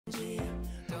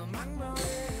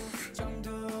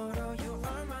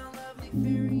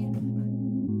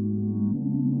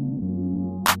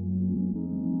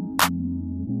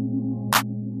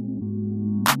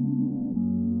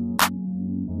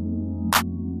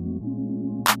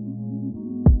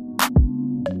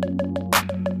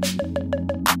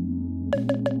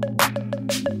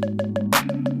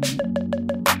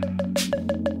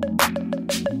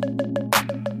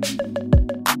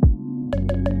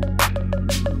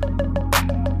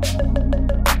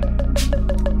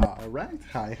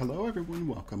Hi, hello everyone,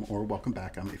 welcome or welcome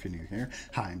back if you're new here.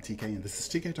 Hi, I'm TK and this is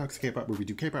TK Talks K-Pop, where we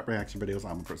do K-Pop reaction videos.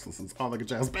 I'm a person since all like a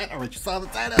jazz band. Alright, you saw the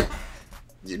title.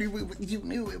 You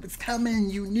knew it was coming.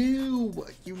 You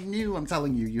knew. I'm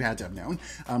telling you, you had to have known.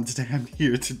 Today I'm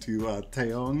here to do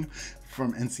Taeyong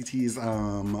from NCT's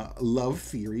Love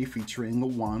Theory featuring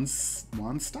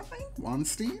Wonstein?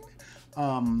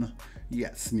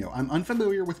 Yes, no, I'm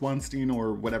unfamiliar with Wonstein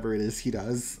or whatever it is he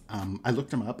does. I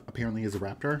looked him up. Apparently he's a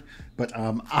rapper, but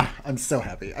I'm so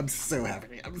happy. I'm so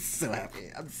happy.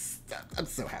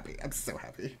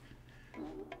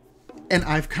 And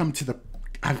I've come to the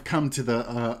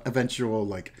eventual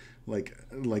like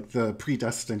the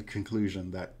predestined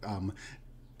conclusion that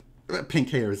pink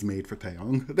hair is made for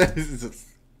Taeyong. That is just,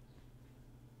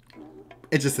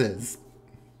 it just is.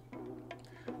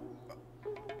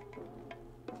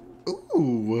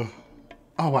 Ooh.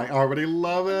 Oh, I already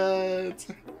love it.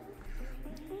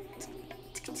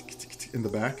 In the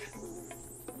back.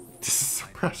 This is so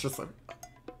precious. I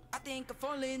think I'm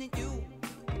falling in you.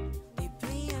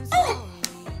 Oh!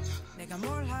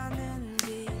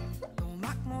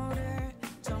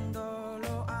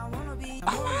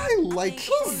 Oh, I like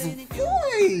his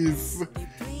voice.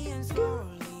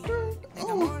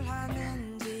 Oh.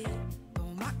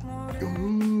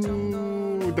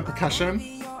 Ooh, the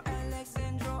percussion.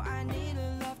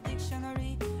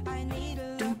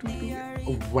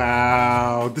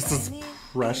 Wow, this is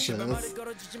precious. I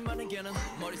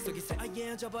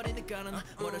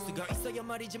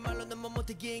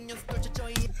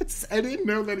didn't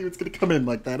know that he was gonna come in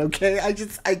like that, okay? I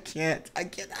can't.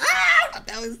 Ah!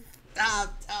 That was,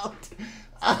 don't.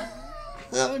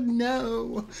 Oh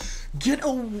no. Get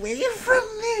away from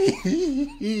me.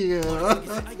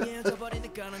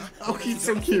 Oh, he's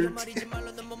so cute.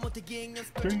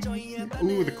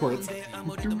 Ooh, the chords.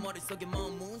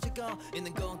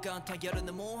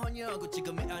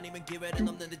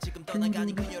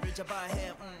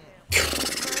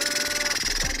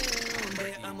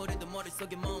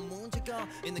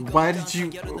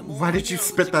 Why did you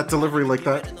spit that delivery like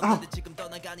that? Oh.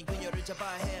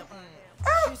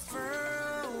 Oh.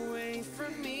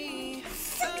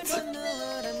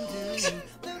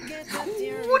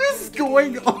 What is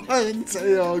going on,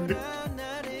 Taeyong?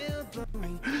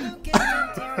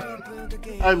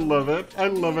 I love it.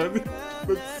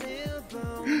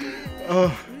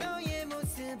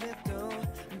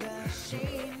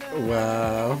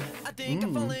 Wow.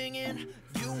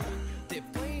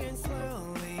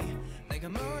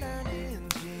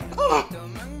 Oh.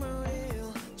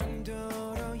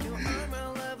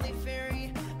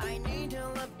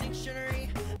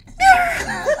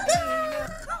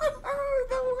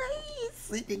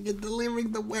 Singing and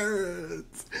delivering the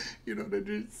words. You don't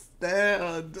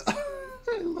understand.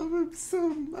 I love him so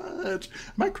much.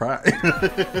 I might cry. I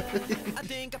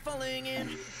think I'm falling in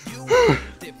you.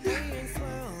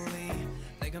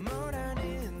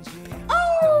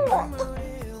 Oh!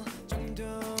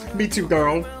 Me too,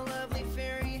 girl.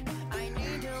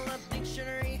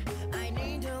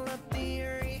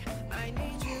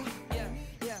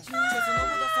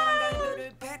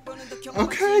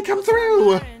 Okay, come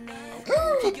through.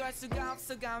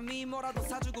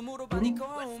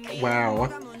 Wow,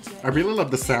 I really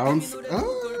love the sounds.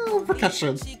 Oh,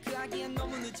 percussion.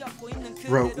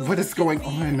 Bro, what is going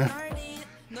on?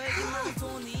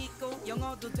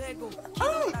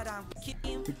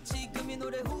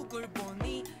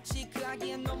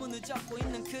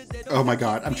 Oh my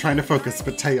god, I'm trying to focus,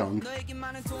 but Taeyong.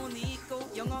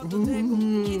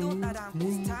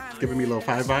 Giving me low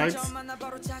five vibes.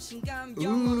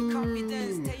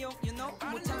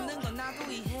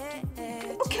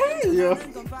 Okay.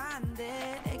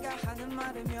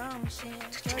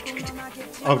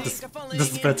 Oh, this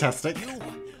is fantastic.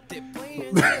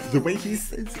 The way he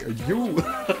says you.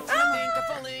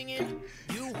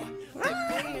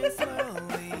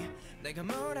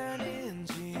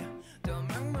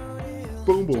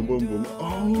 Boom, boom, boom, boom.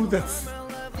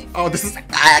 Oh, this is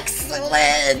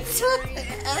excellent!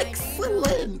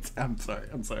 Excellent! I'm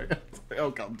sorry.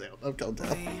 Oh, calm down.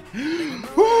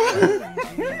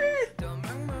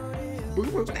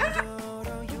 Boom, boom.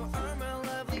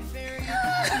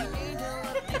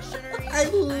 I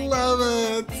love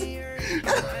it.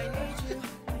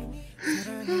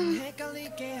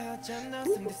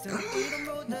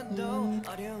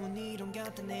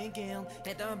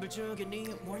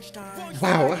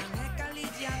 Wow.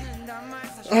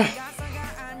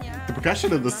 The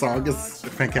percussion of the song is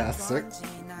fantastic.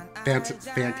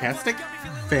 Fantastic?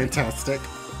 Fantastic.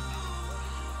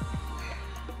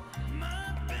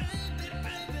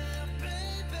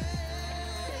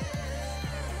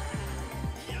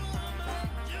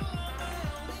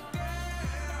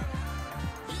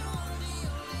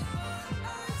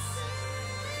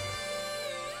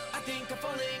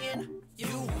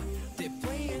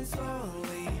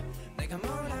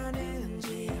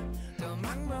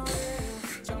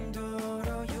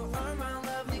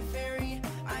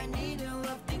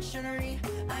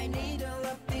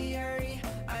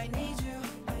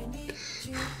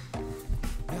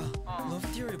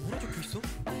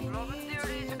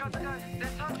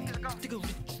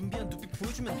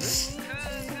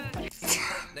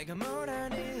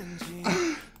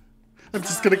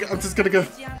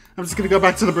 I'm just gonna go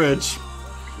back to the bridge.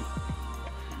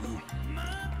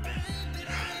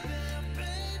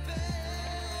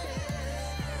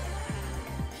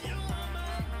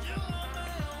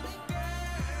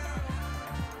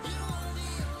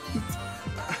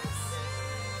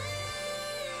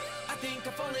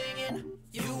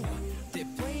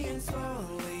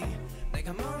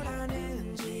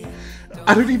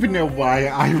 I don't even know why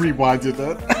I rewinded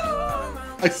it.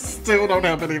 I still don't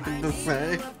have anything to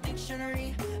say.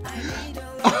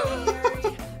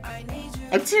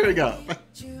 I'm tearing up.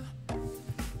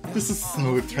 This is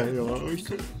so Taeyong.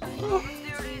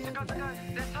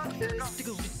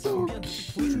 So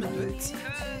cute.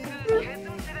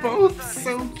 Both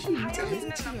so cute.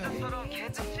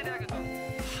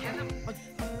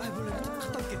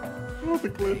 All the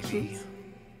glitches.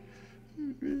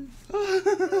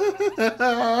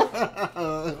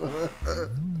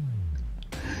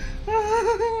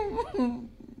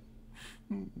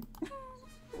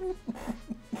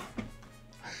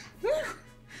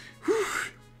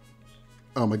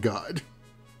 Oh my god.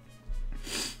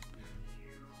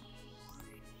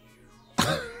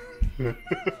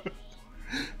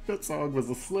 That song was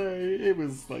a slay. It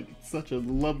was like such a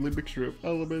lovely mixture of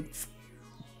elements.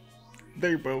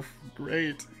 They're both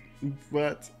great,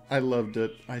 but I loved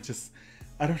it. I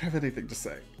don't have anything to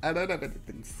say. I don't have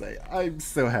anything to say. I'm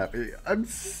so happy. I'm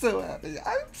so happy.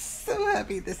 I'm so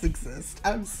happy this exists.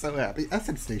 I'm so happy.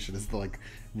 SM Station is like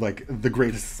the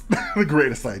greatest, the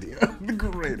greatest idea. The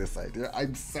greatest idea.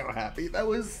 I'm so happy. That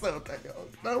was so Taeyong.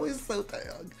 That was so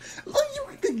Taeyong.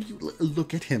 You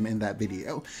look at him in that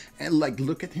video, and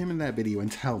look at him in that video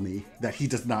and tell me that he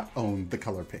does not own the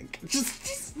color pink.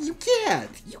 Just you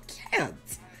can't. You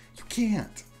can't. You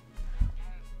can't.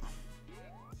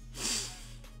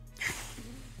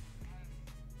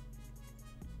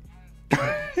 I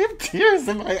have tears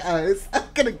in my eyes. I'm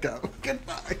gonna go.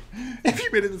 Goodbye. If you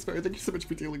made it this far, thank you so much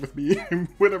for dealing with me.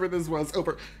 Whatever this was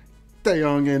over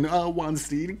Taeyong and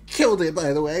Wonstein. Killed it,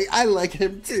 by the way. I like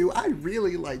him too. I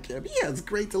really like him. He has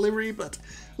great delivery, but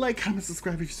like, comment,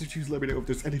 subscribe if you so choose. Let me know if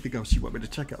there's anything else you want me to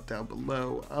check out down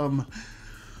below.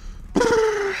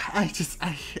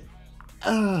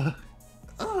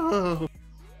 Oh.